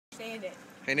understand it.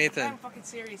 Hey Nathan. I'm fucking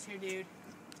serious here, dude.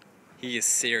 He is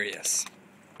serious.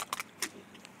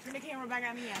 Turn the camera back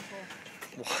on me, asshole.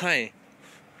 Why?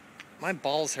 My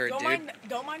balls hurt, dude.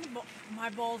 Don't mind my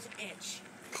balls itch.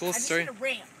 Cool story. I just hit a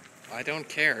ramp. I don't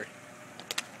care.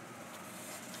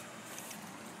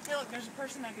 Hey, look, there's a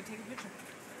person that could take a picture.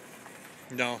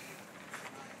 No.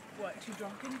 What, too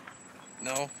drunken?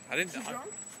 No, I didn't. Too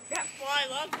drunk? That fly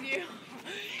loves you.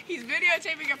 He's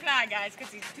videotaping a fly, guys,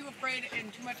 because he's too afraid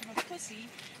and too much of a pussy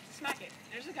to smack it.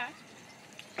 There's a guy.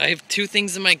 I have two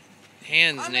things in my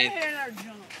hands, I'm Nathan. gonna hit another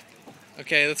jump.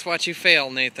 Okay, let's watch you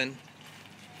fail, Nathan.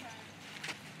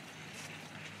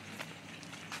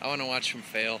 I want to watch him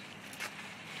fail.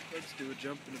 Let's do a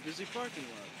jump in a busy parking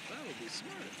lot. That'll be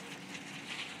smart.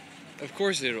 Of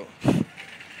course it'll.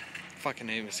 Fucking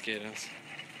hate mosquitoes.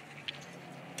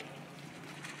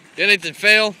 Yeah, Nathan,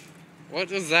 fail. What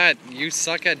was that? You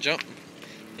suck at jump.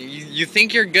 You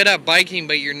think you're good at biking,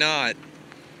 but you're not.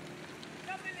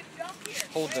 Jump in the jump here.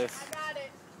 Hold Wait, this. I got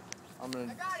it. I'm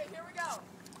gonna. I got it. Here we go.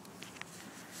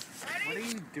 Ready? What are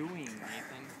you doing,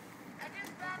 Nathan? I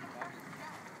just found a person to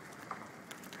jump.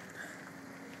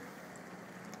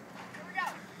 Here we go.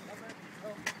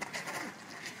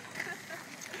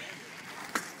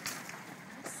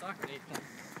 You suck, Nathan.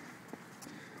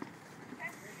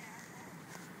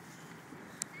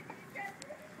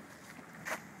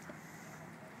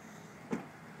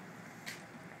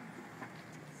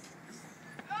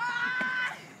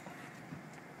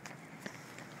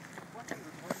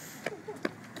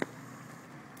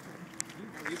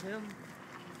 Him?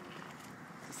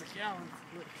 It's like, yeah,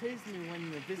 chase me when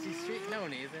the busy street. No,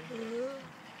 Nathan.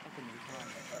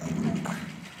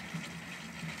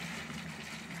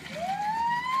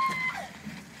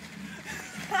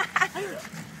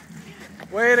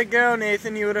 Way to go,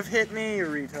 Nathan. You would have hit me, you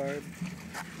retard.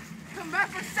 Come back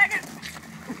for a second.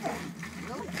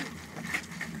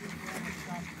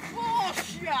 Oh,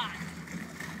 shot.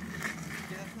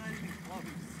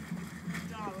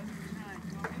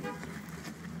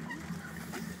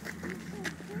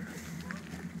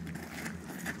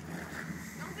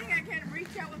 Don't think I can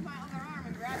reach out with my other arm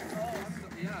and grab the ball.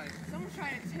 Yeah. Someone's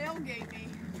trying to tailgate me.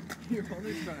 You're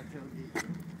always trying to tailgate.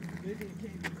 Maybe it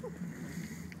came.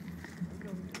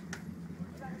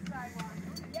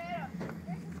 Get him!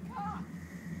 Get his cock!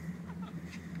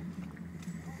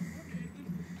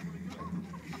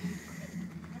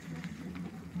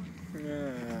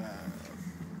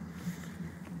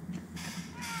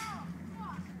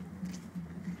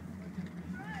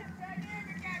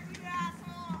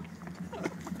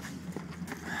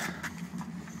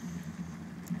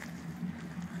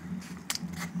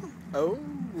 Oh.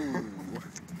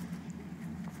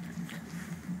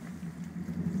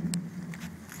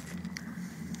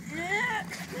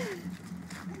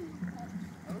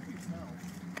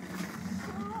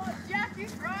 Oh,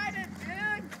 Jackie's riding,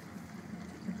 dude!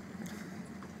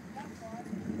 That's fun.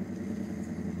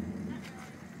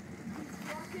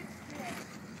 Fucking shit.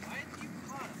 Why didn't you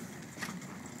cut?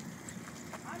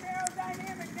 I'm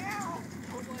aerodynamic now!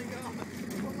 Oh my god.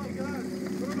 Oh my god.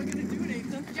 What am I gonna do,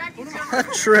 Nathan? Jackie's I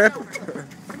tripped.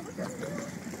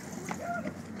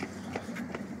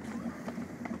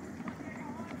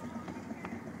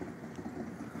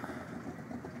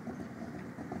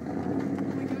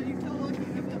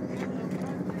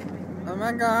 Oh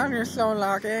my god, you're so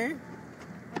lucky. I don't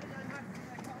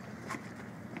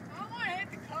want to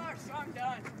hit the car, so I'm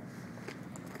done.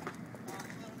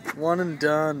 One and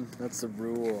done. That's the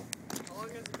rule. How long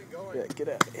has it been going? Yeah, get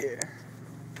out of here.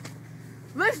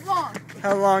 This long!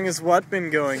 How long has what been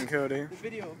going, Cody? The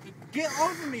video. Get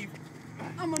off of me!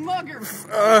 I'm a mugger. Ugh.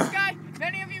 This guy, if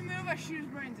any of you move, I shoot his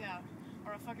brains out.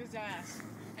 Or I'll fuck his ass.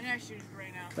 And then I shoot his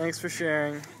brain out. Thanks for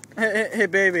sharing. Hey,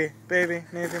 baby,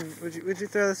 Nathan, would you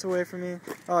throw this away from me?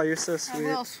 Oh, you're so I sweet.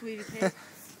 will, sweetie pig.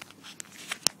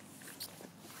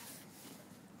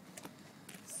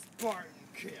 Spartan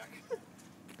kick.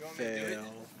 You want me to do it?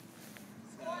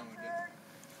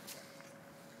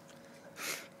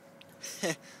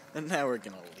 Fail. And now we're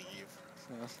gonna leave.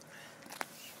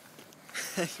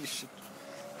 So. You should.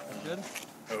 Good?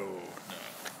 Oh no.